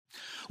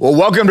Well,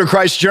 welcome to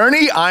Christ's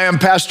Journey. I am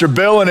Pastor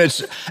Bill, and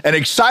it's an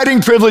exciting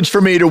privilege for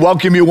me to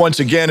welcome you once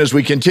again as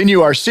we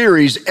continue our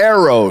series,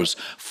 Arrows,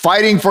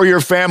 Fighting for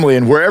Your Family.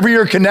 And wherever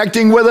you're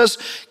connecting with us,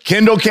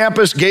 Kendall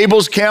Campus,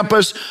 Gables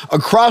Campus,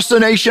 across the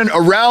nation,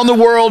 around the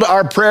world,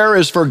 our prayer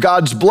is for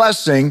God's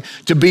blessing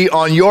to be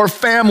on your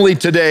family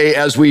today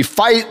as we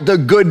fight the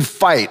good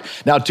fight.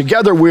 Now,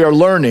 together we are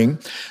learning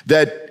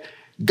that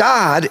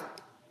God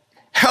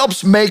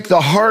helps make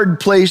the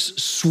hard place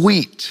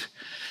sweet.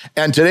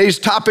 And today's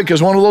topic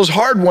is one of those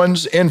hard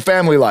ones in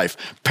family life,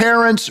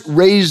 parents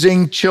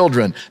raising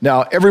children.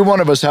 Now, every one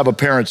of us have a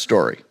parent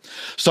story.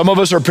 Some of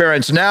us are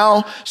parents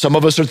now. Some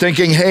of us are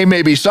thinking, hey,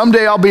 maybe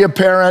someday I'll be a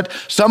parent.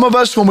 Some of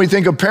us, when we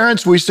think of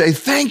parents, we say,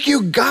 thank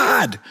you,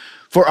 God,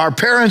 for our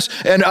parents.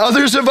 And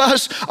others of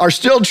us are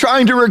still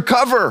trying to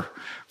recover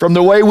from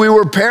the way we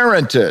were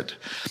parented.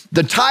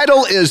 The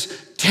title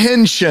is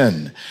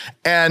Tension.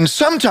 And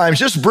sometimes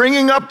just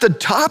bringing up the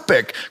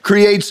topic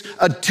creates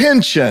a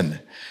tension.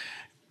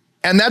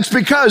 And that's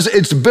because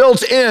it's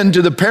built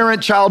into the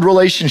parent-child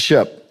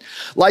relationship.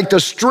 Like the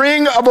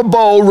string of a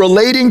bow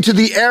relating to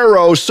the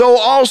arrow, so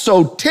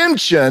also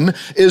tension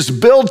is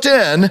built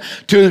in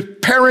to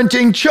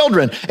parenting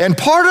children. And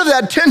part of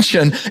that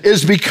tension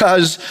is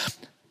because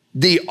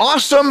the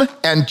awesome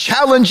and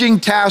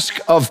challenging task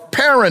of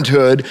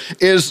parenthood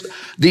is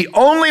the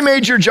only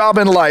major job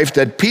in life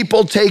that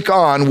people take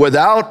on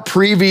without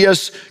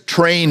previous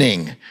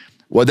training,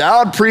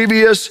 without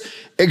previous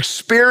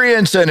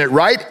experience in it,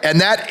 right? And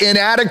that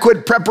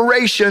inadequate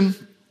preparation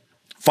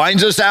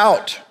finds us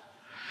out.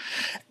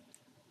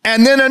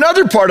 And then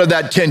another part of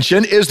that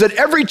tension is that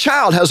every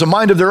child has a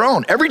mind of their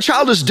own. Every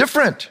child is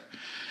different.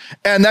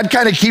 And that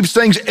kind of keeps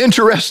things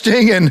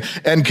interesting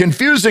and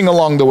confusing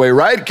along the way,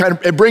 right?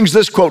 It brings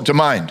this quote to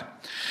mind.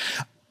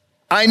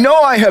 I know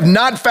I have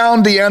not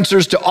found the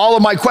answers to all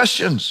of my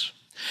questions.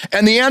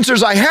 And the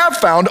answers I have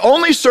found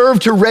only serve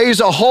to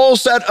raise a whole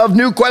set of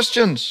new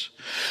questions.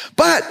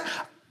 But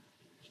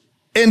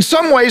in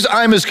some ways,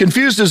 I'm as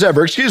confused as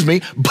ever,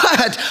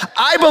 but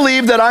I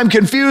believe that I'm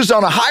confused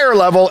on a higher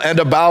level and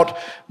about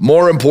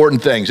more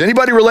important things.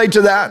 Anybody relate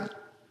to that?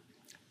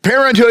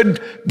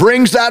 Parenthood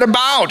brings that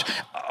about.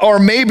 Or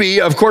maybe,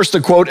 of course,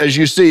 the quote, as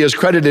you see, is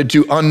credited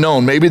to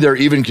unknown. Maybe they're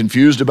even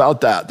confused about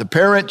that. The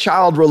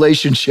parent-child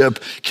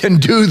relationship can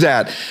do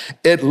that.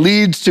 It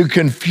leads to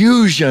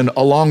confusion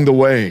along the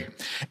way.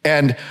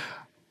 And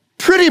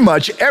pretty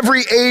much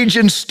every age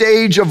and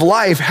stage of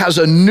life has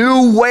a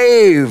new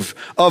wave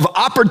of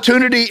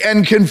opportunity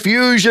and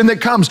confusion that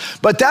comes.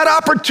 But that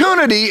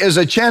opportunity is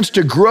a chance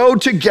to grow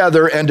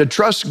together and to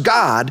trust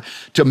God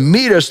to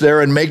meet us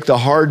there and make the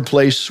hard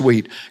place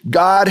sweet.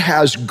 God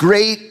has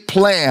great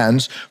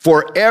plans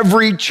for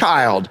every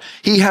child.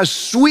 He has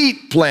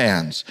sweet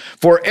plans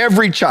for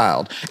every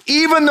child,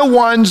 even the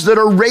ones that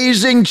are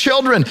raising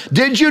children.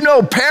 Did you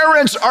know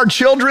parents are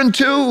children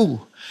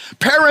too?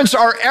 Parents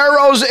are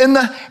arrows in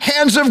the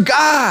hands of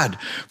God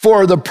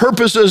for the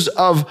purposes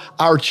of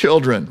our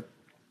children.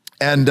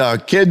 And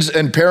kids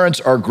and parents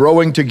are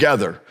growing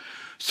together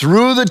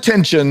through the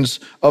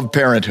tensions of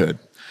parenthood.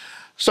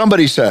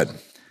 Somebody said,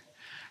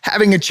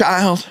 having a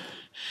child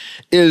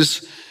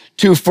is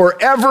to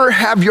forever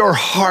have your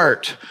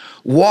heart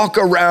walk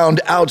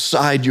around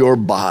outside your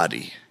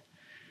body.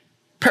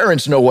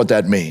 Parents know what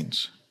that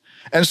means.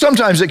 And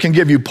sometimes it can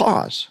give you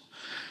pause.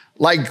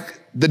 Like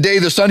the day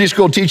the Sunday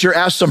school teacher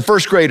asked some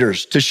first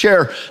graders to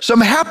share some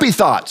happy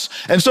thoughts.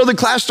 And so the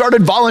class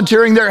started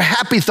volunteering their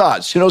happy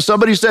thoughts. You know,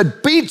 somebody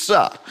said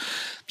pizza.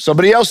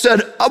 Somebody else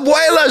said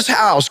abuela's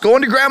house,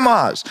 going to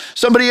grandma's.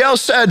 Somebody else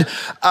said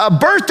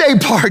birthday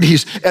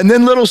parties. And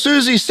then little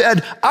Susie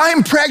said,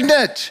 I'm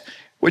pregnant,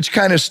 which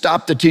kind of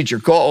stopped the teacher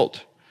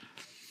cold.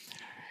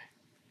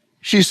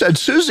 She said,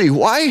 Susie,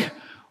 why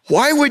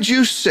would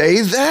you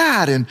say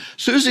that? And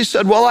Susie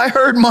said, well, I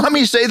heard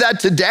mommy say that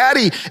to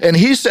daddy. And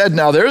he said,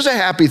 now there's a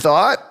happy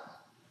thought.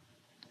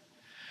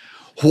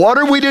 What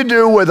are we to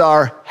do with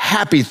our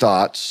happy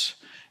thoughts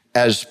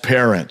as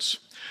parents?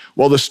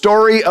 Well, the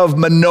story of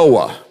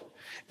Manoah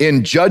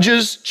in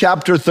Judges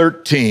chapter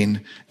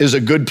 13 is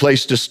a good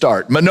place to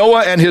start.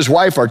 Manoah and his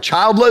wife are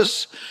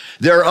childless.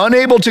 They're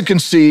unable to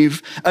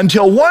conceive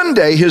until one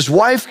day his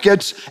wife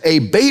gets a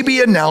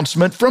baby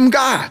announcement from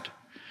God.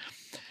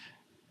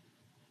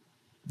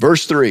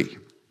 Verse 3,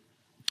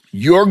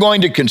 you're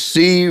going to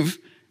conceive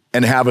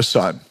and have a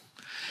son.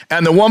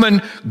 And the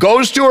woman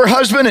goes to her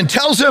husband and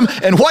tells him,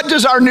 and what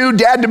does our new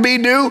dad-to-be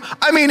do?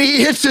 I mean,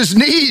 he hits his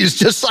knees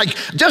just like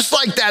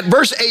that.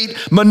 Verse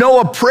 8,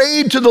 Manoah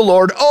prayed to the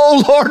Lord,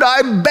 oh Lord,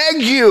 I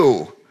beg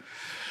you,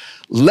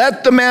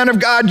 let the man of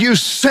God you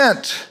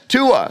sent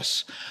to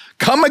us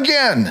come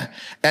again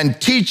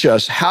and teach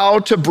us how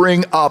to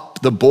bring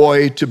up the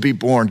boy to be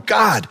born.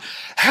 God,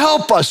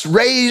 help us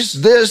raise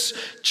this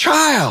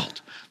child.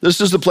 This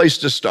is the place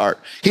to start.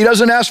 He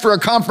doesn't ask for a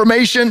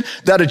confirmation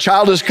that a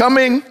child is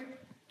coming.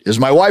 Is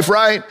my wife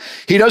right?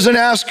 He doesn't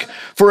ask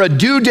for a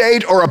due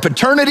date or a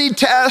paternity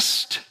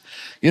test.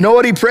 You know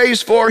what he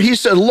prays for? He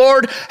said,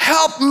 Lord,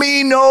 help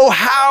me know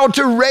how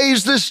to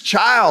raise this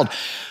child.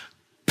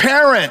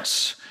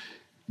 Parents,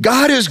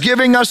 God is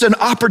giving us an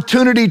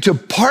opportunity to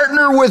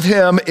partner with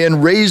him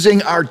in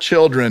raising our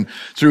children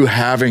through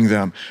having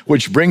them,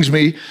 which brings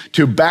me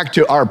back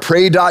to our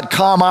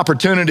pray.com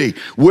opportunity.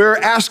 We're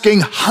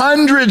asking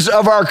hundreds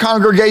of our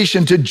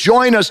congregation to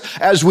join us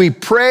as we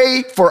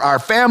pray for our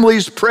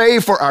families,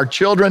 pray for our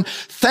children.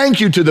 Thank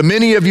you to the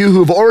many of you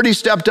who've already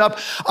stepped up.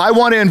 I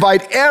want to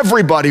invite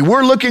everybody.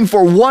 We're looking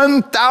for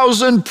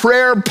 1,000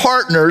 prayer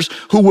partners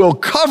who will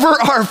cover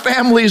our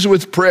families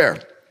with prayer.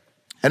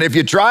 And if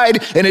you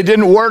tried and it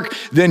didn't work,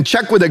 then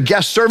check with a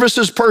guest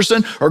services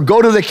person or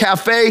go to the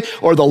cafe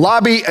or the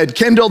lobby at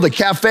Kindle, the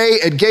cafe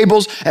at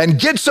Gables, and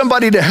get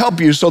somebody to help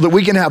you so that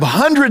we can have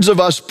hundreds of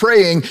us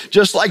praying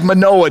just like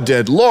Manoah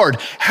did. Lord,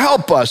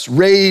 help us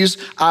raise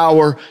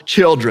our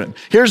children.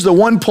 Here's the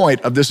one point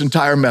of this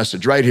entire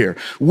message right here.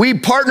 We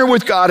partner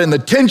with God in the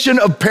tension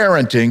of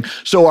parenting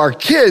so our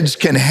kids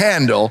can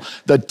handle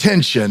the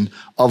tension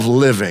of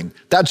living.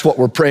 That's what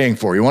we're praying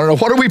for. You want to know,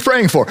 what are we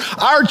praying for?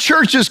 Our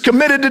church is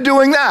committed to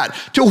doing that.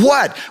 To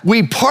what?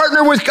 We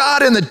partner with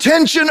God in the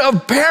tension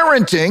of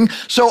parenting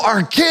so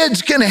our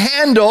kids can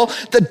handle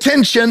the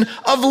tension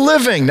of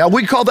living. Now,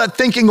 we call that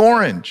thinking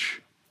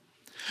orange.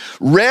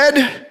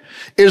 Red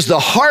is the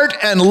heart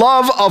and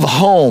love of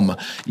home.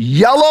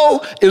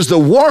 Yellow is the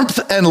warmth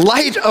and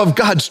light of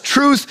God's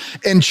truth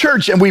in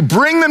church. And we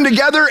bring them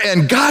together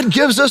and God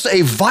gives us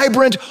a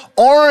vibrant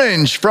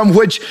orange from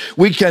which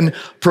we can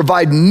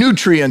provide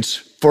nutrients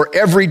for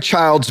every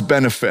child's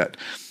benefit.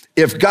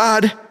 If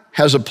God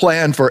has a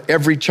plan for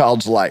every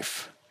child's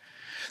life,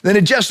 then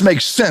it just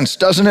makes sense,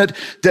 doesn't it,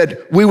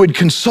 that we would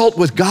consult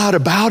with God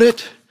about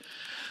it?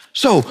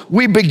 So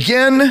we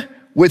begin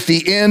with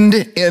the end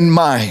in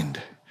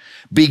mind.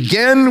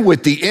 Begin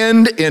with the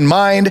end in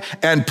mind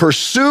and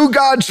pursue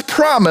God's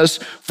promise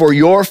for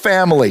your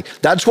family.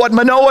 That's what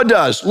Manoah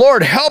does.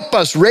 Lord, help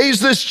us raise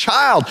this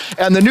child.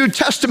 And the New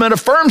Testament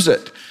affirms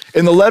it.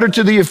 In the letter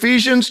to the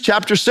Ephesians,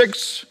 chapter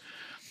 6,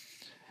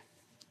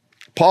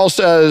 Paul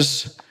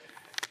says,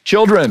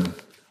 children,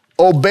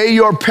 obey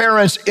your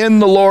parents in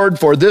the Lord,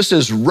 for this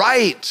is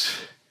right.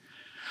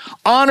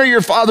 Honor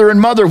your father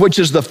and mother, which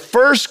is the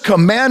first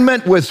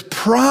commandment with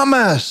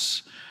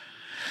promise,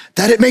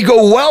 that it may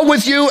go well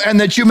with you and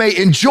that you may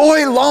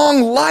enjoy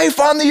long life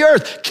on the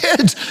earth.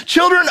 Kids,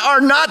 children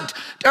are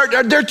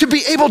they're to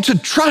be able to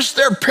trust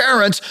their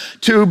parents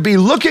to be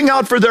looking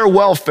out for their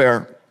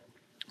welfare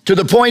to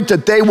the point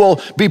that they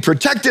will be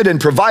protected and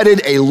provided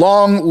a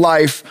long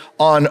life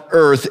on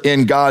earth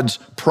in God's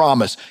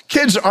promise.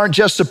 Kids aren't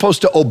just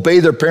supposed to obey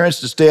their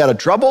parents to stay out of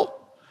trouble.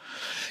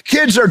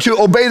 Kids are to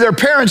obey their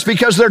parents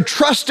because they're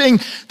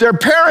trusting their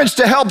parents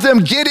to help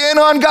them get in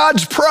on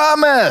God's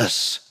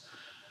promise.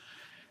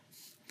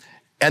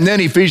 And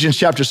then Ephesians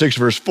chapter 6,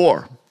 verse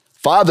 4.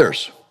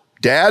 Fathers,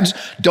 dads,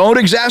 don't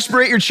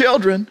exasperate your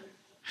children.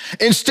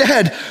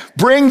 Instead,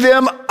 bring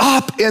them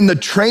up in the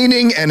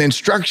training and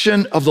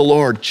instruction of the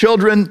Lord.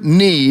 Children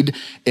need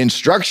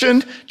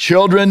instruction.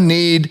 Children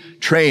need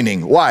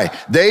training. Why?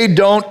 They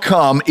don't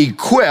come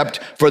equipped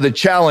for the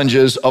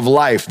challenges of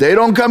life. They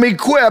don't come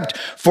equipped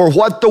for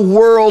what the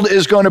world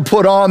is going to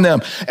put on them.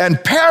 And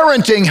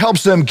parenting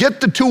helps them get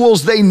the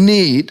tools they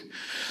need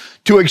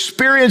to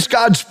experience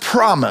God's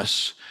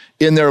promise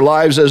in their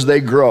lives as they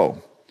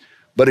grow.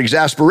 But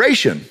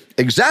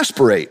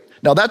exasperate.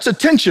 Now that's a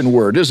tension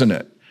word, isn't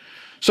it?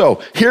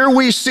 So here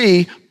we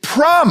see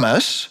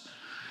promise,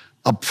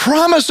 a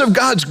promise of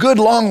God's good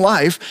long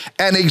life,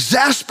 and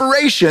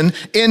exasperation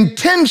in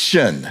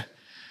tension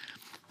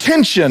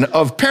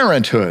of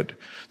parenthood.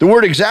 The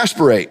word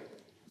exasperate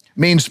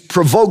means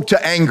provoke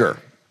to anger.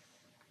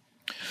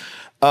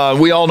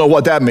 We all know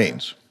what that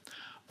means.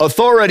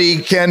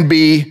 Authority can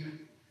be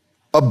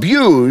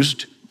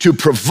abused to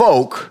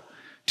provoke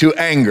to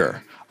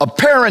anger. A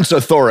parent's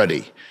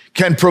authority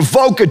can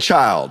provoke a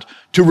child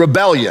to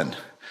rebellion,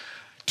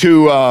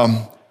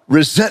 to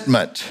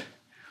resentment,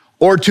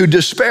 or to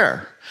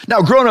despair.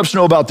 Now, grown-ups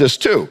know about this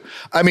too.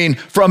 I mean,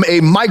 from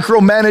a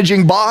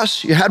micromanaging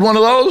boss, you had one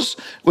of those?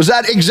 Was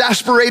that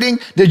exasperating?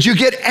 Did you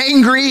get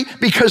angry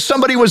because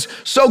somebody was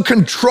so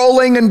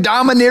controlling and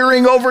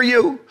domineering over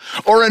you?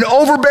 Or an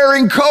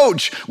overbearing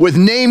coach with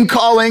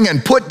name-calling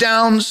and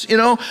put-downs, you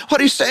know?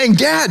 What he's saying,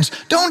 dads,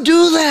 don't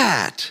do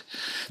that.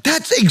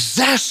 That's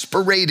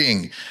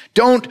exasperating.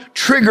 Don't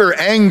trigger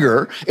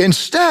anger.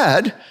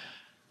 Instead,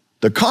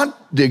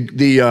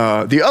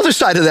 the other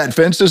side of that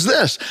fence is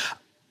this.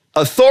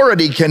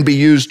 Authority can be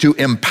used to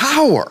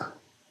empower.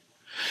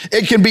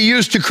 It can be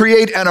used to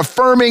create an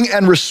affirming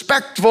and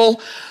respectful,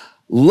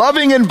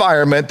 loving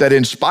environment that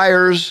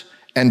inspires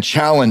and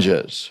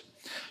challenges.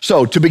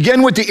 So to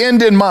begin with the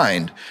end in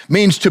mind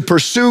means to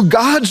pursue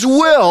God's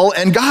will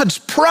and God's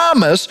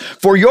promise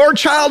for your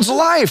child's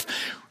life.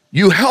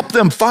 You help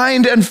them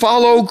find and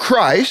follow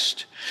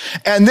Christ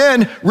and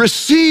then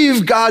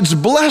receive God's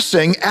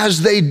blessing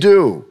as they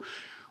do,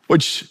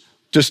 which,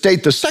 to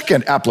state the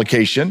second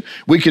application,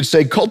 we could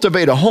say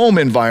cultivate a home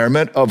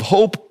environment of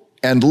hope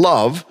and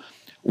love,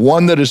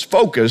 one that is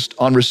focused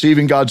on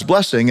receiving God's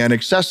blessing and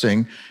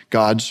accessing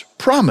God's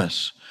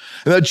promise.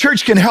 And the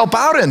church can help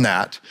out in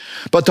that,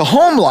 but the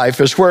home life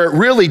is where it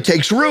really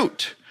takes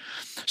root.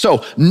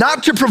 So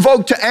not to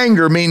provoke to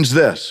anger means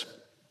this: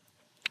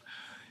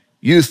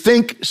 you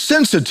think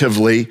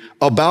sensitively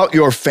about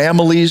your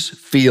family's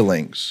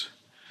feelings.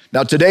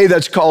 Now today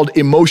that's called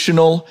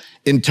emotional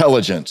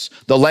intelligence,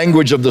 the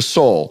language of the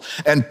soul.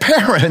 And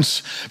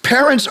parents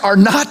are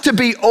not to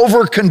be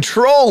over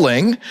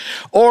controlling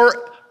or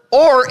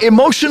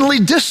emotionally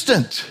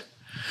distant,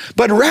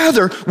 but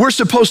rather we're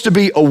supposed to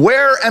be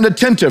aware and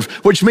attentive,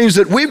 which means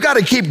that we've got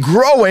to keep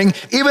growing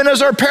even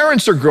as our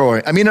parents are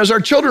growing. As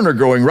our children are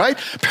growing, right?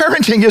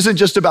 Parenting isn't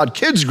just about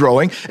kids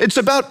growing, it's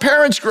about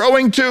parents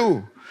growing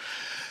too.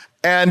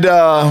 And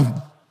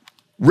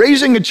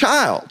raising a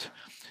child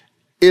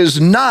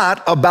is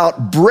not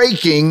about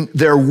breaking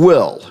their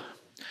will.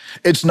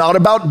 It's not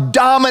about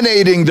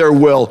dominating their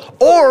will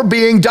or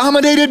being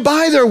dominated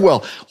by their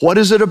will. What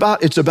is it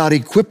about? It's about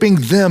equipping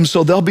them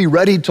so they'll be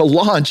ready to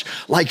launch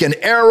like an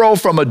arrow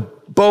from a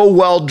bow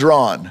well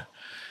drawn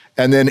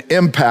and then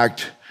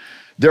impact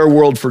their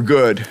world for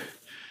good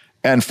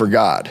and for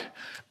God.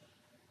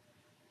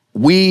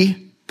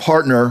 We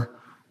partner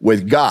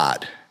with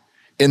God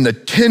in the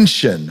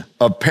tension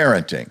of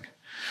parenting,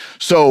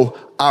 so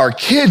our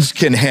kids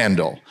can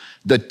handle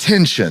the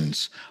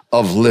tensions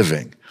of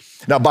living.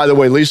 Now, by the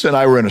way, Lisa and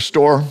I were in a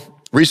store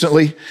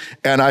recently,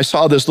 and I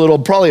saw this little,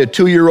 probably a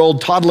 2-year-old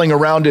toddling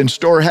around in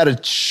store, had a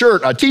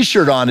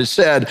t-shirt on. It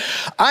said,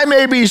 "I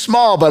may be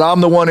small, but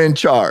I'm the one in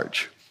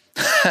charge."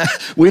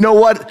 We know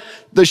what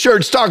the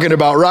shirt's talking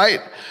about,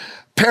 right?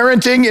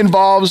 Parenting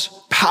involves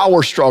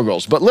power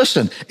struggles. But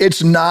listen,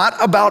 it's not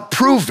about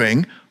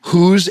proving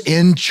who's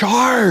in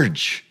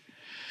charge.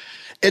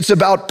 It's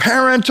about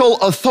parental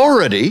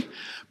authority,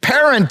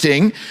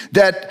 parenting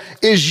that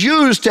is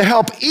used to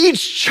help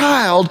each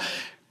child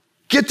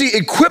get the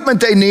equipment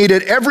they need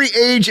at every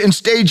age and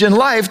stage in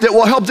life that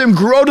will help them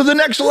grow to the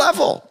next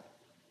level.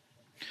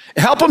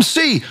 Help them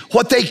see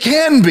what they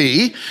can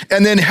be,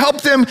 and then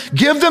help them,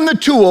 give them the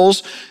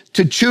tools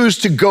to choose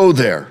to go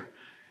there.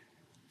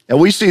 And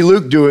we see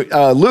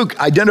Luke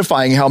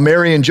identifying how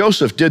Mary and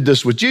Joseph did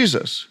this with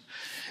Jesus.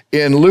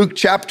 In Luke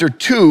chapter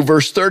 2,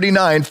 verse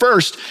 39,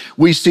 first,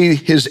 we see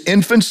his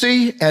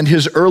infancy and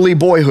his early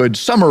boyhood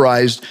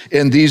summarized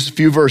in these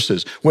few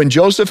verses. When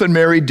Joseph and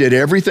Mary did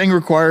everything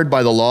required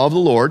by the law of the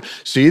Lord,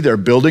 see, they're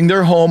building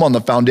their home on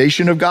the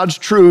foundation of God's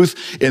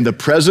truth in the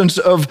presence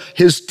of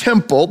his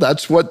temple.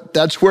 That's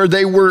where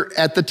they were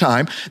at the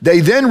time. They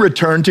then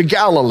returned to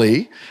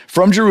Galilee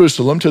from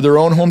Jerusalem to their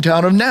own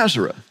hometown of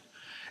Nazareth.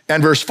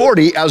 And verse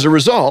 40, as a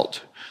result,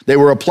 they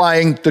were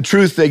applying the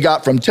truth they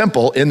got from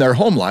temple in their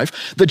home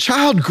life. The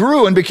child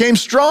grew and became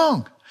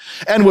strong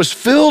and was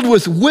filled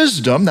with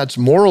wisdom, that's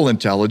moral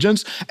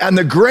intelligence, and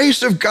the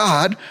grace of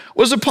God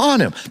was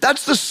upon him.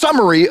 That's the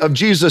summary of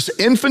Jesus'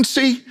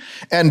 infancy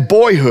and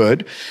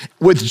boyhood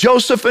with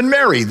Joseph and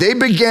Mary. They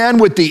began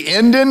with the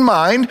end in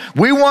mind.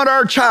 We want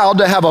our child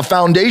to have a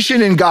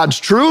foundation in God's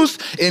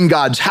truth, in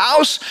God's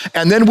house,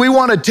 and then we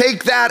want to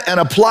take that and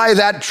apply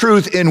that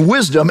truth in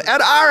wisdom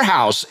at our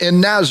house in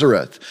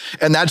Nazareth.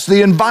 And that's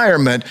the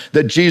environment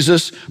that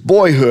Jesus'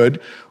 boyhood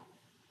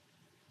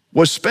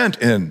was spent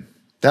in.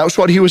 That was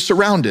what he was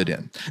surrounded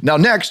in. Now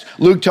next,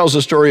 Luke tells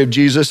the story of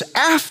Jesus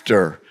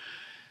after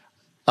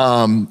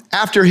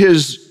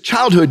his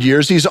childhood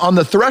years. He's on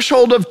the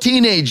threshold of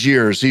teenage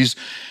years. He's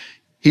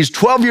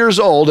 12 years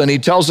old, and he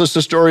tells us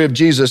the story of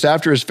Jesus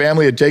after his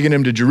family had taken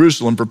him to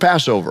Jerusalem for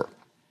Passover.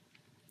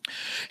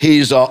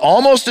 He's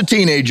almost a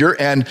teenager,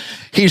 and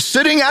he's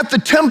sitting at the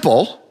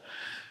temple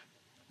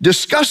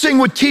discussing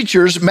with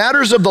teachers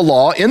matters of the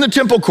law in the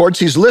temple courts.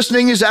 He's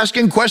listening, he's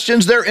asking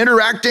questions, they're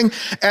interacting,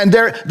 and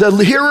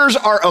the hearers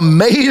are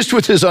amazed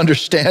with his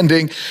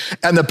understanding.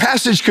 And the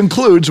passage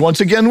concludes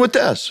once again with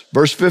this,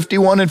 verse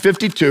 51 and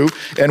 52.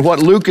 And what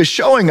Luke is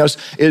showing us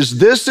is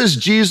this is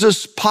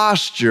Jesus'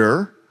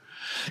 posture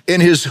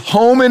in his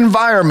home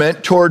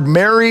environment toward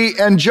Mary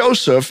and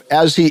Joseph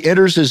as he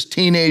enters his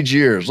teenage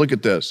years. Look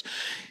at this.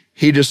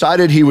 He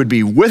decided he would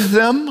be with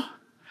them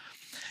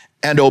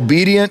and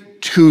obedient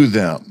to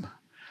them.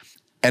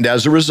 And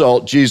as a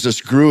result,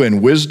 Jesus grew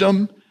in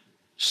wisdom,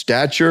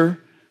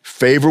 stature,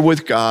 favor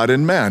with God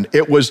and man.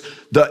 It was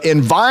the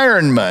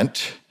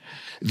environment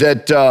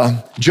that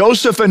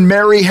Joseph and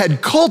Mary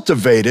had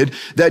cultivated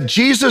that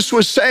Jesus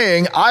was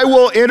saying, I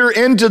will enter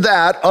into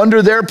that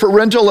under their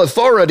parental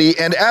authority.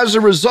 And as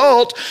a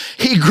result,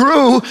 he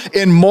grew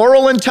in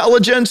moral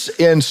intelligence,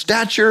 in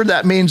stature,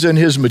 that means in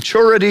his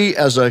maturity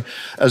as a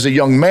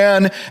young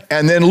man.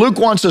 And then Luke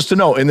wants us to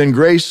know, and then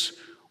grace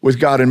with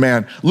God and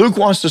man. Luke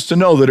wants us to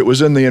know that it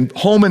was in the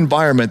home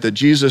environment that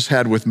Jesus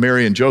had with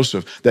Mary and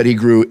Joseph that he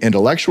grew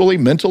intellectually,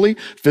 mentally,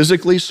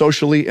 physically,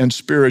 socially, and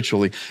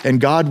spiritually. And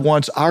God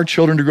wants our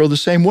children to grow the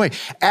same way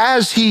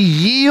as he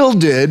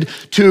yielded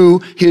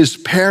to his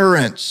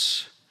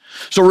parents.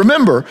 So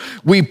remember,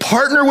 we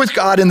partner with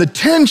God in the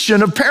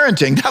tension of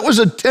parenting. That was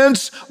a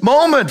tense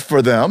moment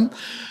for them,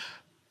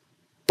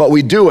 but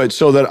we do it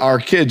so that our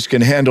kids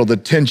can handle the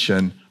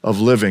tension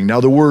of living.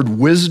 Now, the word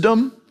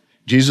wisdom,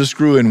 Jesus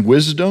grew in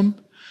wisdom.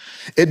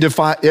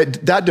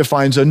 That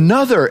defines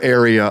another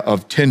area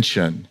of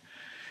tension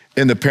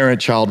in the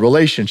parent-child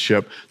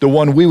relationship, the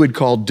one we would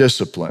call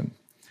discipline.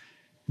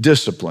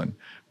 Discipline.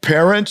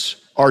 Parents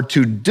are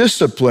to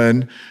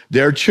discipline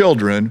their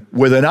children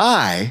with an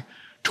eye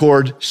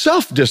toward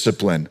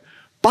self-discipline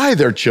by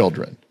their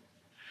children.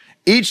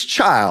 Each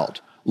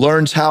child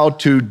learns how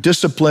to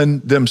discipline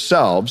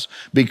themselves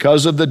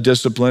because of the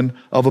discipline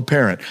of a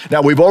parent.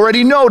 Now, we've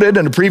already noted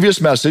in a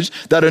previous message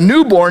that a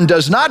newborn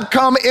does not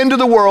come into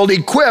the world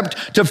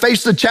equipped to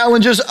face the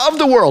challenges of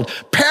the world.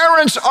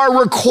 Parents are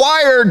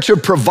required to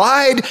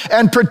provide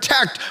and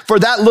protect for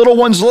that little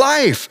one's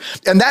life.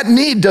 And that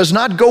need does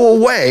not go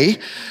away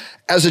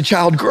as a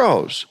child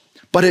grows,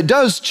 but it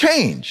does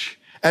change.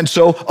 And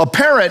so a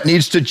parent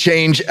needs to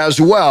change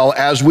as well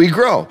as we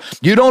grow.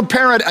 You don't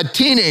parent a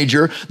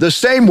teenager the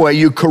same way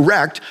you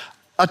correct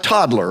a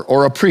toddler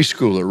or a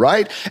preschooler,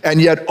 right? And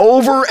yet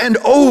over and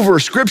over,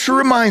 Scripture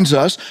reminds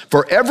us,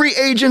 for every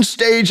age and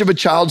stage of a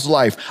child's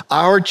life,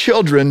 our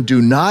children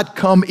do not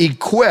come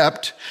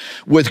equipped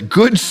with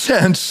good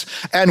sense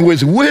and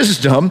with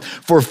wisdom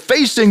for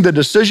facing the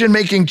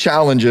decision-making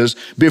challenges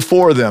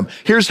before them.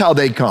 Here's how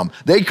they come.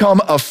 They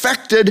come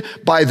affected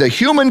by the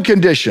human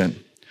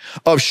condition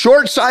of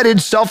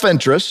short-sighted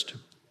self-interest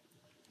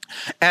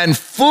and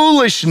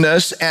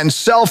foolishness and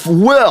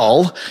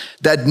self-will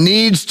that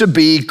needs to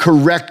be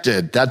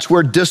corrected. That's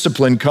where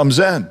discipline comes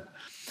in.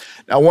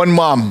 Now, one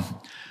mom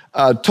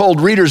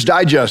told Reader's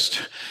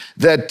Digest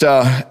that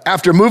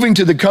after moving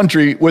to the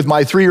country with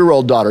my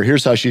 3-year-old daughter,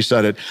 here's how she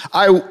said it,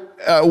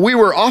 we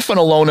were often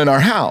alone in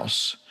our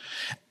house.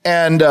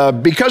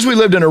 And because we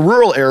lived in a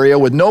rural area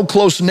with no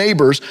close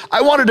neighbors,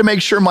 I wanted to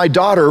make sure my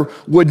daughter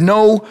would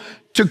know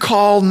to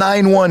call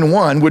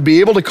 911, would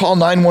be able to call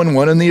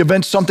 911 in the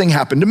event something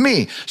happened to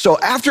me. So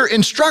after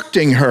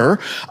instructing her,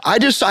 I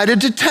decided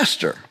to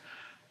test her.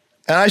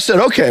 And I said,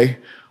 okay,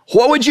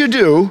 what would you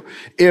do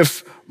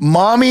if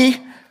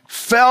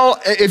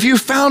if you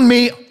found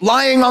me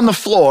lying on the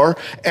floor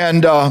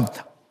and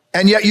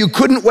yet you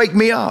couldn't wake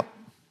me up?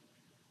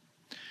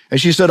 And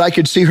she said, I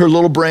could see her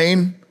little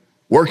brain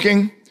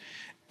working.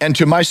 And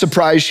to my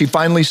surprise, she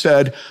finally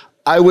said,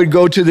 I would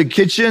go to the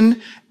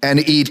kitchen and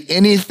eat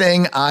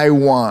anything I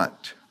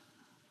want.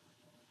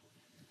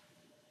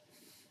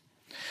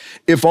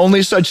 If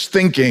only such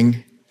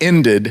thinking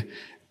ended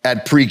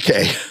at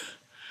pre-K.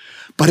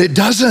 But it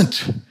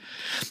doesn't.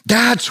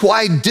 That's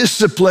why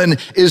discipline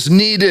is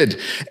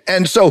needed.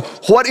 And so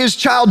what is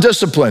child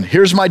discipline?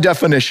 Here's my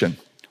definition.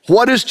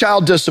 What is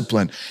child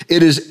discipline?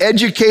 It is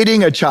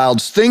educating a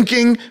child's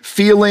thinking,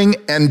 feeling,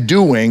 and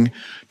doing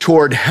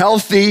toward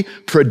healthy,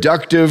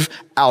 productive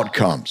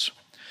outcomes.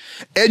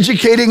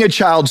 Educating a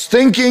child's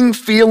thinking,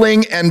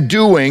 feeling, and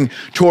doing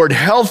toward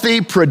healthy,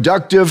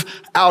 productive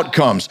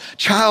outcomes.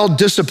 Child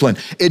discipline,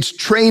 it's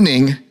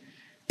training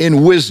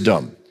in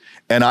wisdom.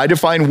 And I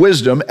define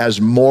wisdom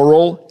as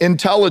moral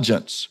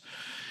intelligence.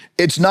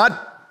 It's not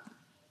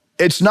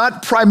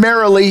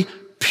primarily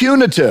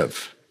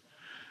punitive,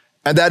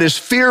 and that is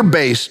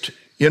fear-based,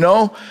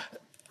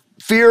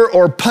 fear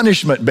or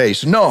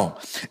punishment-based. No,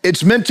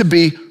 it's meant to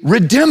be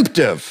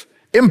redemptive,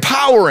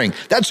 empowering.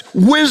 That's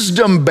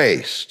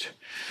wisdom-based.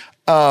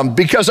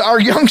 Because our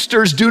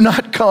youngsters do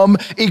not come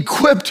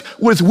equipped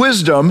with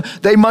wisdom.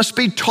 They must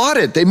be taught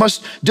it. They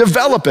must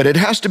develop it. It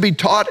has to be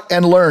taught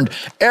and learned.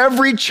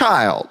 Every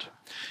child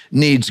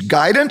needs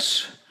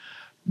guidance,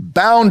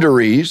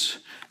 boundaries,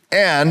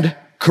 and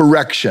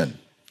correction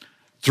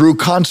through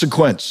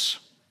consequence.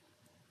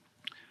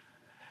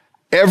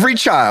 Every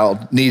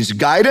child needs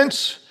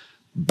guidance,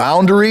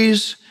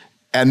 boundaries,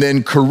 and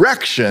then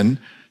correction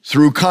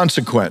through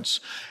consequence.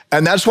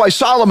 And that's why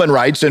Solomon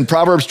writes in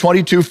Proverbs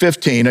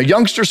 22:15, a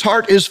youngster's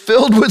heart is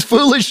filled with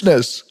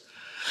foolishness,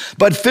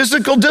 but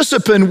physical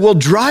discipline will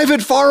drive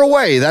it far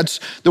away.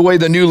 That's the way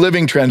the New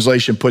Living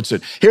Translation puts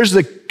it. Here's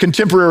the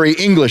contemporary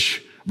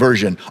English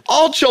version.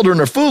 All children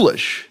are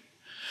foolish,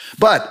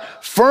 but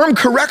firm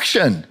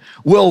correction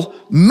will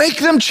make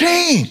them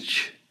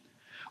change.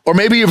 Or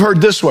maybe you've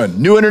heard this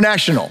one, New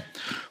International.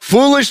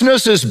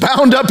 Foolishness is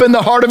bound up in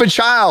the heart of a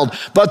child,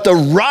 but the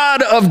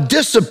rod of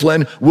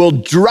discipline will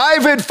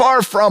drive it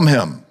far from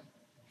him.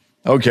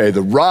 Okay,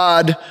 the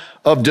rod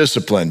of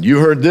discipline. You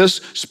heard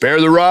this?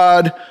 Spare the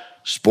rod,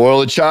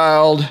 spoil the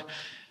child. I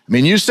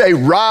mean, you say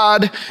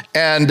rod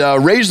and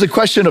raise the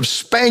question of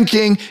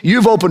spanking,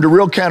 you've opened a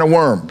real can of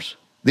worms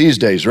these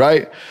days,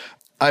 right?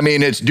 I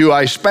mean, it's do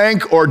I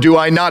spank or do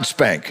I not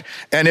spank?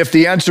 And if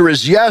the answer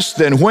is yes,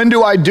 then when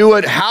do I do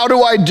it? How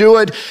do I do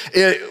it?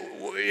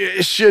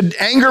 Should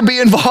anger be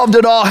involved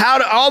at all?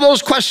 All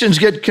those questions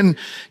get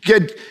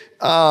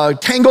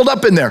tangled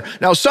up in there.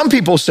 Now, some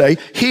people say,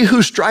 he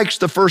who strikes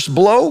the first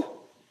blow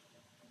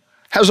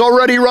has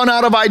already run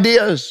out of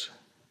ideas.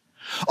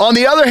 On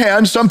the other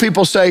hand, some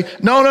people say,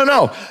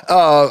 no.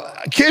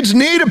 Kids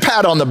need a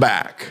pat on the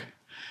back.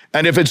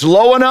 And if it's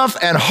low enough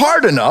and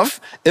hard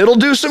enough, it'll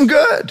do some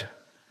good.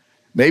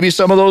 Maybe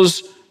some of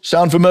those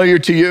sound familiar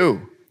to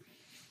you.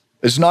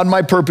 It's not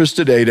my purpose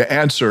today to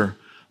answer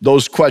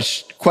those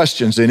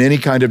questions in any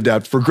kind of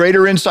depth. For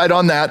greater insight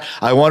on that,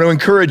 I want to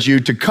encourage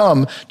you to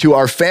come to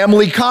our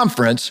family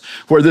conference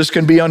where this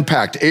can be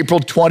unpacked,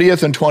 April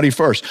 20th and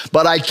 21st.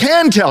 But I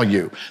can tell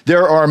you,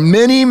 there are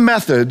many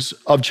methods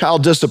of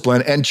child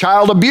discipline, and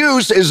child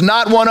abuse is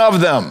not one of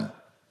them.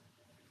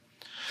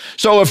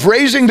 So if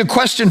raising the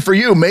question for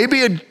you, maybe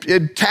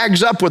it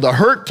tags up with a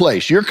hurt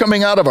place. You're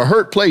coming out of a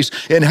hurt place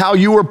in how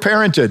you were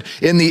parented,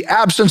 in the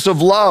absence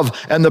of love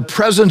and the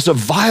presence of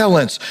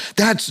violence.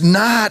 That's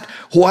not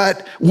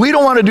what, we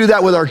don't want to do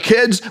that with our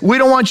kids. We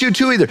don't want you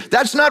to either.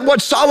 That's not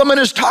what Solomon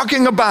is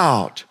talking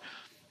about.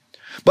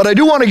 But I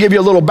do want to give you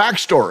a little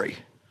backstory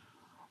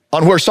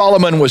on where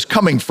Solomon was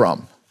coming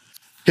from,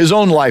 his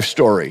own life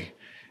story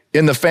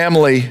in the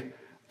family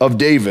of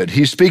David.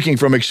 He's speaking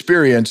from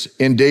experience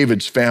in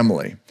David's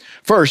family.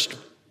 First,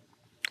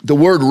 the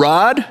word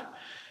rod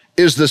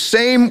is the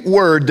same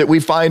word that we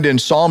find in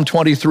Psalm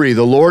 23.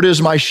 The Lord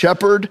is my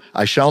shepherd,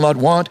 I shall not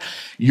want.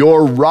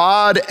 Your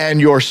rod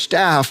and your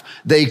staff,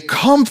 they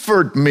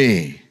comfort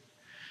me.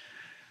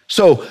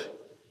 So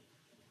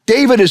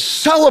David is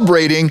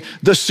celebrating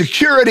the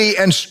security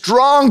and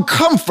strong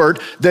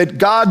comfort that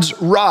God's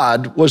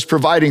rod was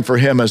providing for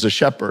him as a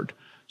shepherd.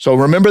 So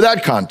remember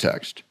that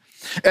context.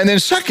 And then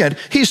second,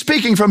 he's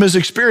speaking from his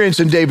experience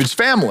in David's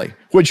family,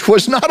 which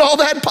was not all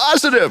that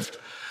positive.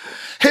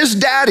 His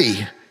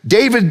daddy,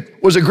 David,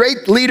 was a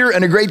great leader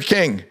and a great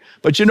king.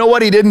 But you know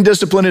what? He didn't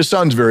discipline his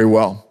sons very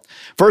well.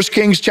 1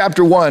 Kings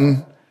chapter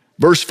 1,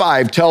 verse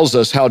 5 tells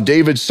us how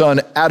David's son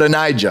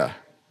Adonijah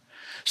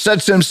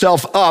sets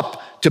himself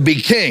up to be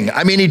king.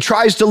 I mean, he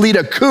tries to lead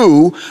a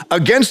coup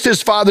against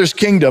his father's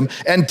kingdom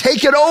and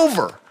take it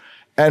over.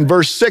 And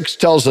verse 6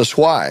 tells us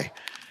why.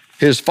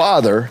 His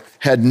father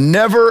had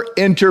never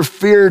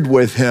interfered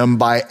with him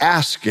by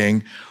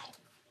asking,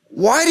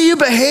 why do you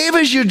behave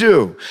as you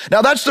do?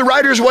 Now that's the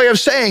writer's way of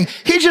saying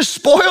he just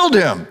spoiled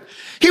him.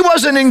 He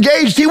wasn't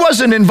engaged, he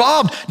wasn't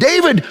involved.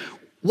 David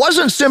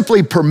wasn't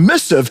simply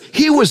permissive,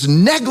 he was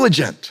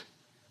negligent.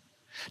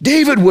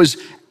 David was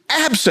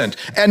absent.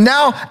 And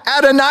now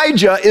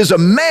Adonijah is a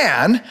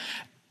man,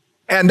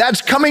 and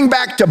that's coming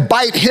back to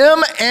bite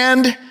him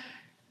and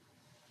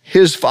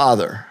his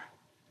father.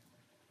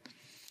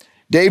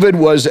 David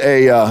was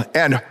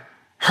and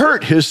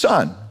hurt his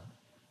son.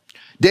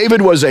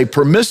 David was a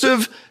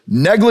permissive,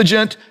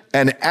 negligent,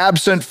 and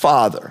absent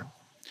father.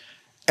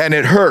 And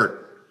it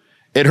hurt.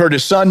 It hurt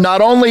his son, not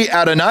only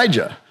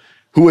Adonijah,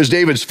 who was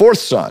David's fourth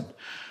son,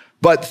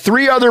 but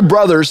three other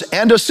brothers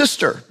and a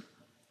sister.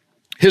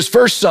 His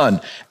first son,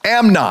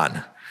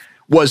 Amnon,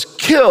 was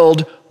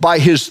killed by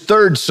his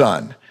third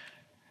son,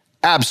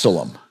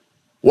 Absalom.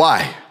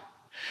 Why?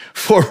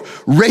 For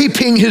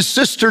raping his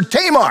sister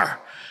Tamar.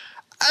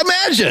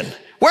 Imagine,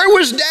 where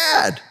was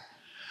dad?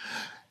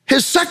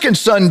 His second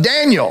son,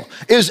 Daniel,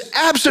 is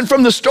absent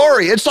from the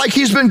story. It's like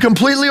he's been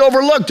completely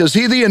overlooked. Is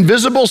he the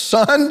invisible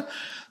son,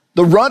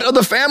 the runt of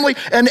the family?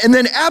 And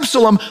then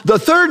Absalom, the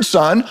third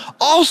son,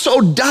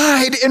 also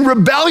died in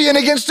rebellion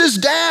against his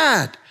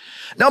dad.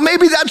 Now,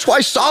 maybe that's why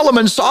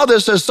Solomon saw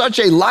this as such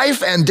a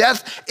life and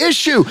death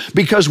issue,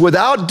 because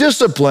without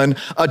discipline,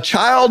 a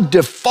child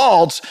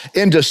defaults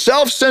into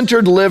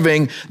self-centered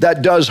living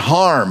that does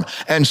harm.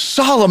 And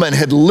Solomon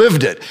had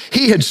lived it.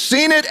 He had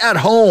seen it at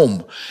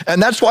home.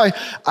 And that's why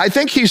I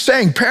think he's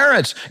saying,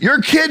 parents, your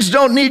kids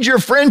don't need your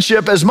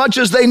friendship as much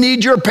as they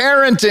need your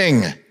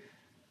parenting.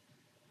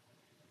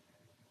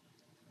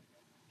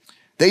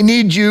 They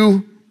need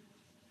you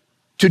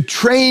to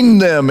train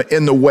them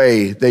in the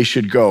way they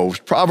should go.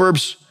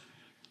 Proverbs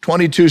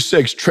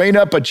 22:6, train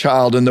up a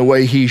child in the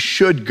way he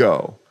should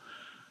go.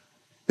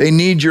 They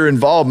need your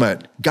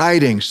involvement,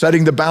 guiding,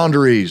 setting the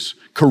boundaries,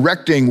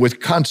 correcting with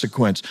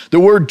consequence. The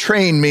word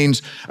train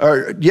means,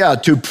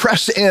 to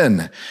press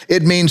in.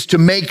 It means to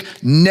make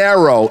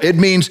narrow. It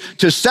means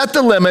to set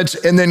the limits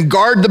and then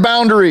guard the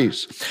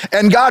boundaries.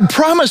 And God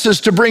promises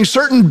to bring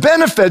certain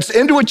benefits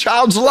into a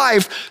child's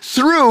life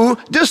through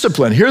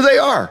discipline. Here they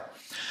are.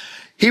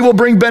 He will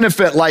bring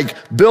benefit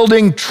like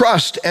building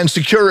trust and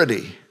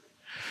security,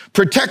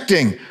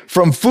 protecting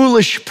from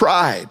foolish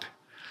pride.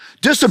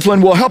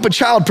 Discipline will help a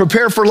child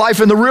prepare for life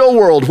in the real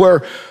world,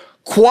 where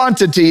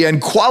quantity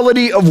and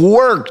quality of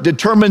work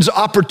determines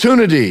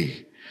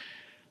opportunity.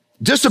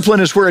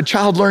 Discipline is where a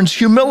child learns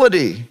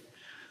humility,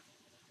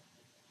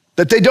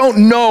 that they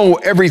don't know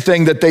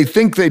everything that they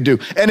think they do.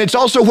 And it's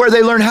also where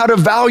they learn how to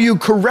value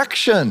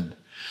correction.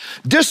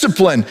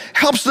 Discipline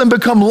helps them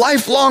become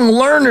lifelong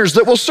learners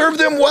that will serve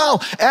them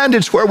well. And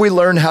it's where we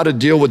learn how to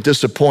deal with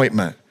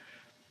disappointment.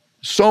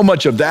 So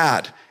much of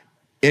that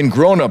in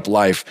grown-up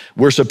life,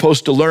 we're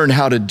supposed to learn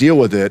how to deal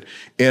with it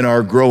in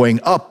our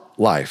growing up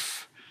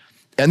life.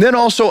 And then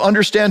also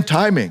understand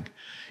timing.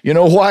 You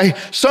know why?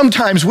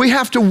 Sometimes we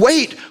have to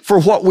wait for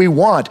what we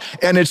want,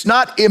 and it's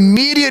not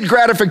immediate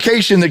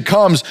gratification that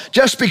comes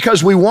just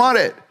because we want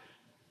it,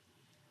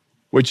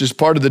 which is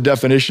part of the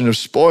definition of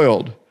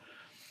spoiled.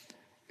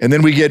 And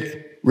then we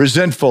get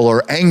resentful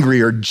or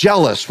angry or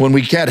jealous when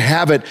we can't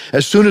have it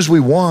as soon as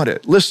we want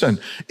it. Listen,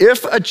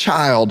 if a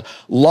child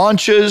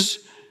launches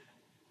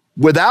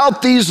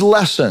Without these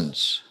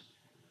lessons,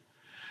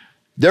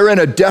 they're in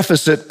a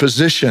deficit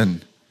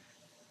position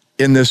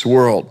in this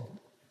world.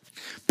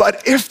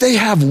 But if they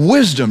have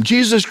wisdom,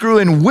 Jesus grew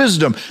in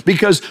wisdom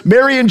because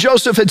Mary and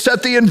Joseph had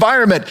set the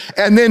environment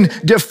and then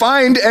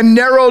defined and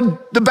narrowed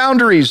the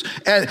boundaries.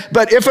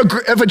 But if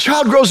a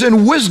child grows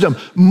in wisdom,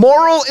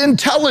 moral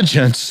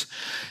intelligence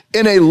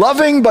in a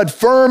loving but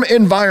firm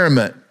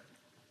environment,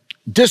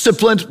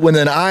 disciplined with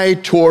an eye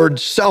toward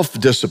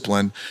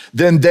self-discipline,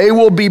 then they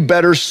will be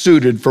better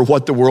suited for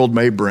what the world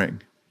may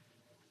bring.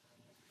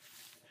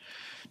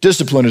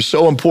 Discipline is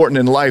so important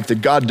in life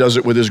that God does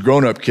it with his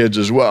grown-up kids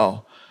as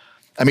well.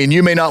 I mean,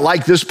 you may not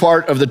like this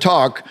part of the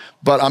talk,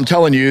 but I'm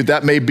telling you,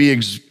 that may be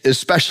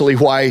especially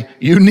why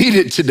you need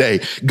it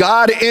today.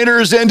 God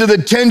enters into the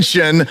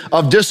tension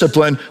of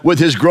discipline with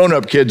his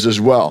grown-up kids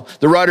as well.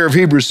 The writer of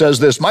Hebrews says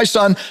this, "My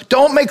son,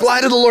 don't make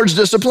light of the Lord's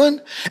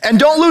discipline and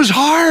don't lose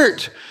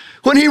heart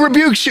when he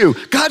rebukes you."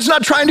 God's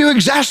not trying to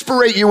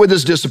exasperate you with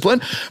his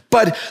discipline,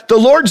 but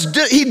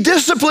he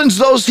disciplines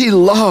those he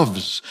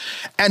loves,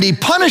 and he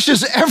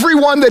punishes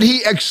everyone that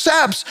he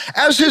accepts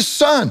as his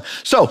son.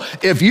 So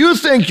if you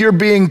think you're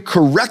being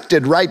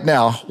corrected right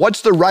now,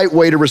 what's the right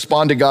way to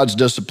respond to God's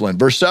discipline?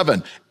 Verse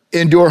 7,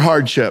 endure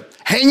hardship.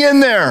 Hang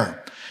in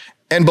there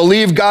and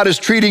believe God is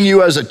treating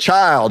you as a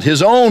child,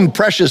 his own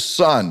precious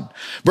son.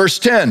 Verse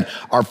 10,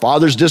 our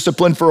fathers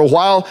disciplined for a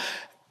while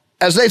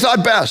as they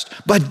thought best,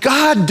 but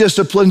God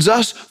disciplines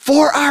us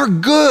for our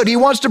good. He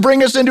wants to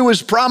bring us into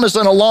his promise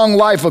and a long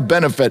life of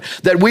benefit,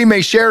 that we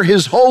may share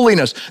his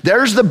holiness.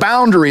 There's the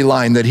boundary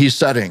line that he's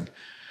setting.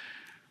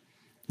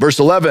 Verse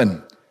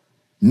 11,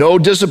 no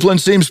discipline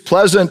seems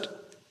pleasant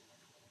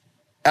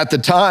at the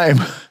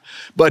time,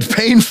 but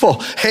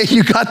painful. Hey,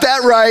 you got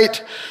that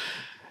right.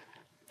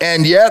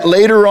 And yet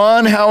later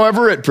on,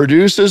 however, it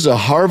produces a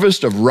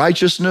harvest of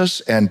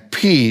righteousness and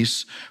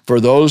peace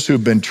for those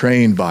who've been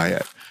trained by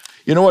it.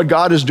 You know what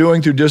God is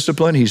doing through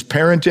discipline? He's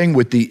parenting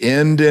with the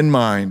end in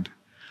mind.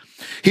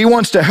 He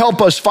wants to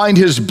help us find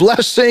his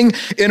blessing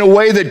in a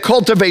way that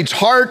cultivates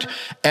heart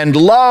and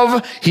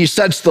love. He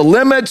sets the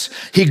limits,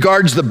 he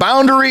guards the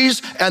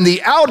boundaries, and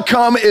the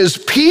outcome is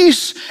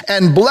peace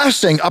and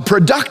blessing, a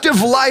productive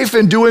life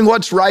in doing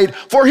what's right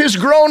for his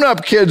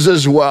grown-up kids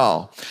as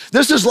well.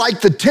 This is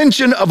like the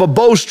tension of a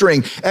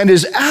bowstring and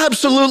is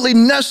absolutely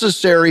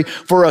necessary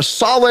for a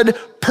solid,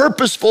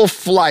 purposeful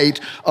flight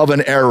of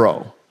an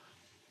arrow.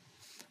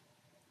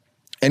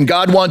 And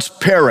God wants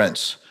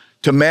parents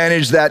to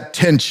manage that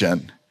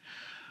tension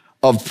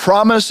of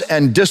promise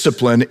and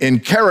discipline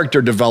in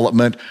character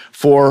development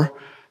for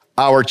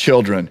our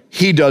children.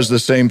 He does the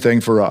same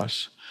thing for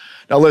us.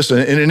 Now listen,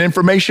 in an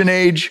information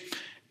age,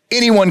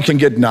 anyone can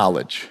get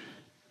knowledge,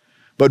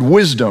 but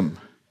wisdom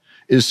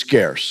is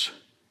scarce.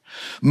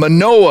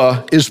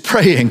 Manoah is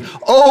praying,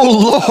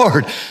 "Oh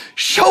Lord,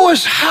 show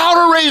us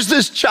how to raise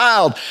this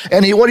child."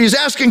 And what he's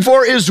asking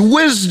for is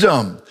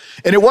wisdom.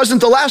 And it wasn't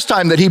the last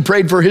time that he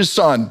prayed for his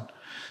son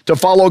to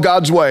follow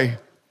God's way.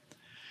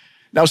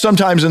 Now,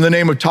 sometimes in the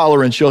name of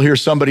tolerance, you'll hear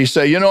somebody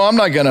say, you know, I'm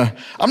not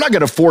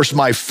gonna force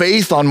my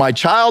faith on my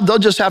child. They'll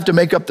just have to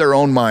make up their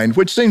own mind,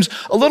 which seems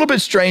a little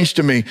bit strange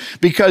to me,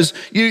 because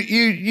you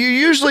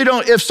usually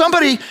don't, if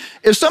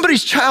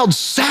somebody's child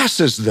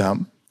sasses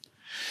them,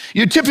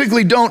 you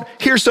typically don't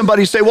hear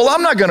somebody say, well,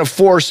 I'm not gonna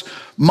force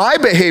my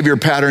behavior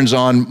patterns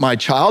on my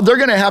child. They're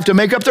gonna have to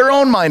make up their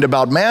own mind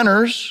about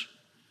manners.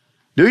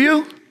 Do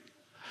you?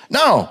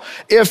 No.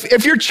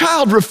 If your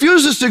child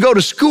refuses to go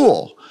to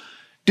school,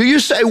 do you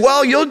say,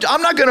 well,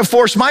 I'm not gonna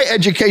force my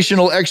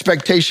educational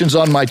expectations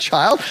on my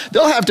child.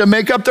 They'll have to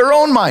make up their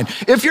own mind.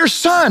 If your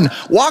son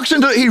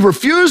he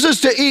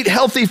refuses to eat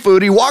healthy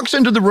food, he walks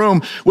into the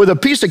room with a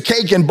piece of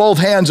cake in both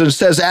hands and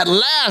says, at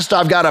last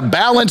I've got a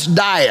balanced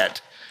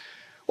diet.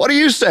 What do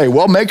you say?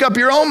 Well, make up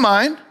your own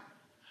mind.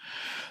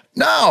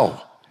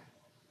 No.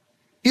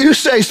 You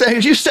say,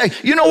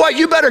 you know what?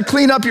 You better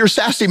clean up your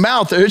sassy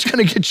mouth, or it's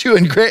going to get you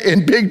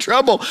in big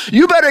trouble.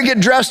 You better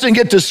get dressed and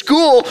get to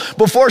school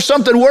before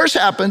something worse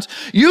happens.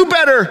 You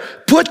better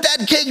put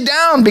that cake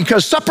down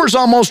because supper's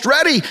almost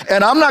ready,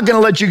 and I'm not going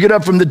to let you get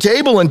up from the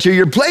table until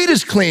your plate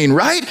is clean,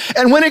 right?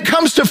 And when it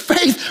comes to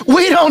faith,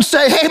 we don't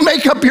say, hey,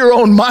 make up your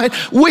own mind.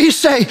 We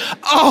say,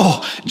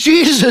 oh,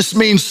 Jesus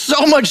means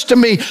so much to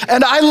me,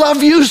 and I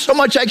love you so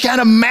much I can't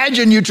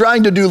imagine you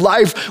trying to do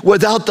life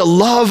without the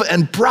love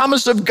and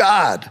promise of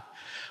God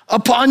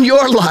upon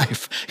your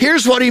life.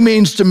 Here's what he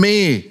means to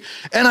me,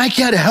 and I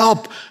can't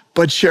help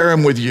but share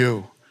him with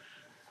you.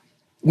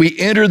 We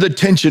enter the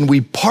tension. We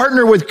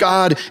partner with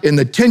God in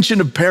the tension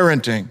of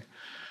parenting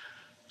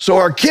so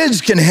our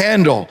kids can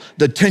handle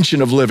the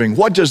tension of living.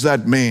 What does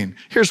that mean?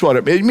 Here's what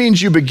it means. It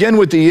means you begin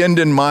with the end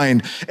in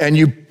mind and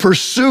you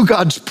pursue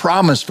God's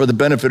promise for the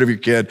benefit of your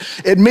kid.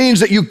 It means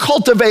that you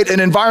cultivate an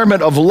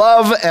environment of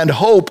love and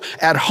hope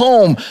at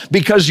home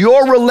because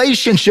your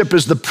relationship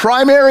is the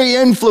primary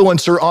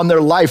influencer on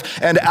their life.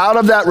 And out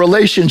of that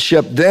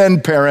relationship, then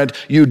parent,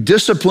 you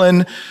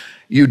discipline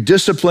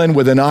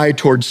with an eye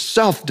towards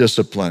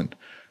self-discipline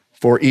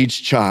for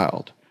each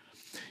child.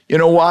 You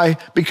know why?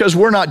 Because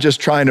we're not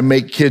just trying to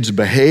make kids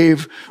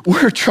behave.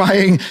 We're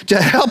trying to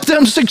help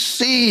them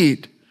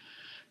succeed,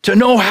 to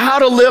know how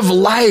to live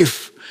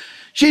life.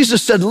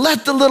 Jesus said,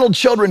 let the little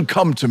children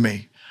come to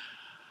me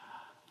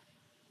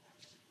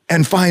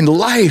and find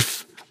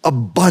life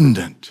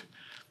abundant.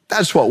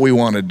 That's what we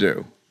want to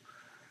do.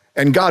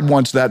 And God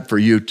wants that for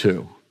you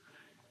too.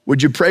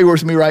 Would you pray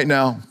with me right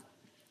now?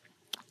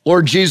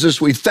 Lord Jesus,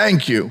 we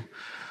thank you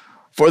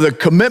for the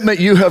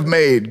commitment you have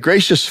made,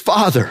 gracious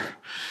Father,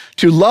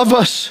 to love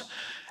us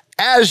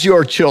as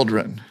your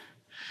children,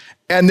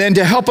 and then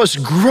to help us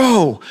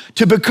grow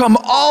to become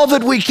all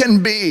that we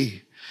can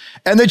be,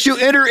 and that you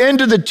enter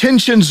into the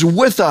tensions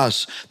with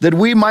us that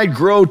we might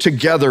grow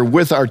together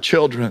with our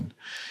children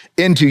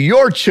into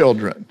your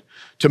children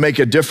to make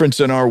a difference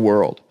in our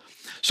world.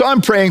 So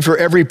I'm praying for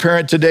every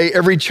parent today,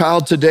 every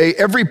child today,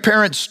 every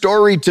parent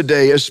story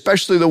today,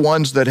 especially the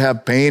ones that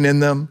have pain in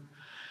them,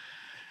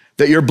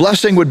 that your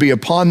blessing would be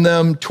upon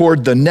them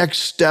toward the next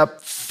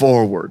step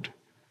forward.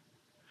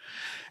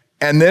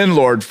 And then,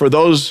 Lord, for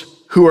those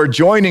who are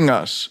joining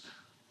us,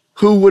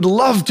 who would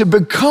love to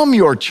become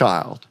your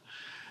child,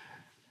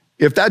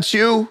 if that's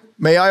you,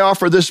 may I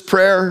offer this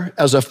prayer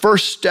as a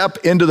first step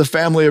into the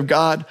family of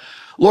God.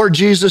 Lord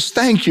Jesus,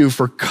 thank you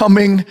for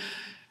coming,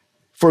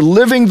 for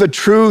living the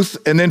truth,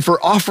 and then for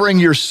offering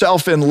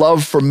yourself in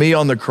love for me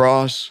on the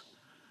cross.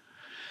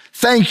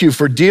 Thank you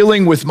for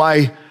dealing with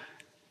my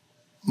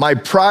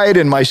pride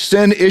and my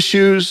sin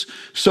issues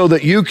so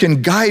that you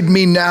can guide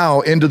me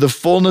now into the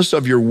fullness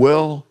of your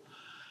will.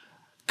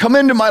 Come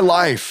into my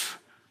life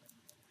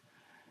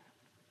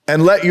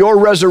and let your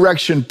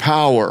resurrection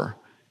power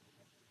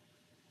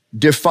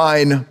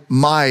define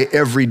my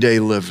everyday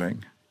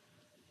living.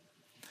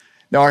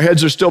 Now, our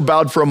heads are still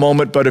bowed for a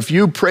moment, but if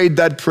you prayed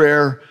that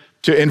prayer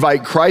to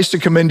invite Christ to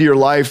come into your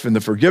life and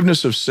the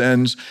forgiveness of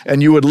sins,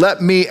 and you would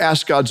let me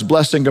ask God's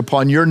blessing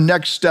upon your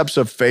next steps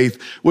of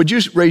faith, would you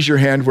raise your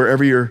hand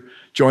wherever you're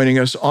joining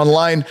us?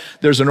 Online,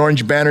 there's an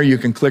orange banner. You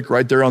can click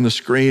right there on the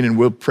screen, and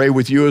we'll pray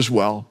with you as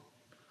well.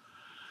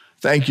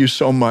 Thank you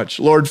so much.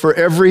 Lord, for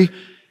every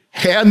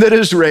hand that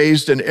is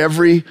raised and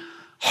every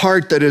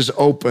heart that is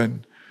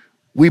open,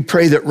 we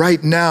pray that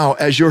right now,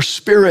 as your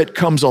Spirit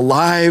comes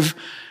alive,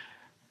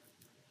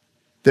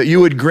 that you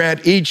would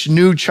grant each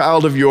new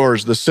child of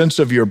yours the sense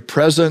of your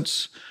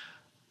presence,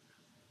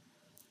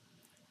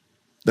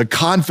 the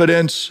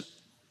confidence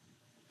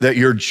that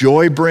your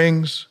joy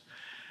brings,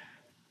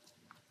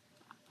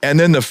 and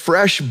then the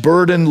fresh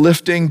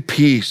burden-lifting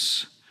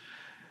peace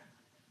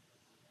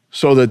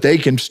so that they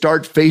can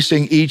start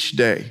facing each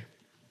day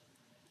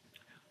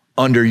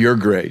under your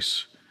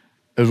grace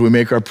as we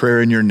make our prayer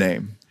in your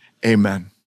name. Amen.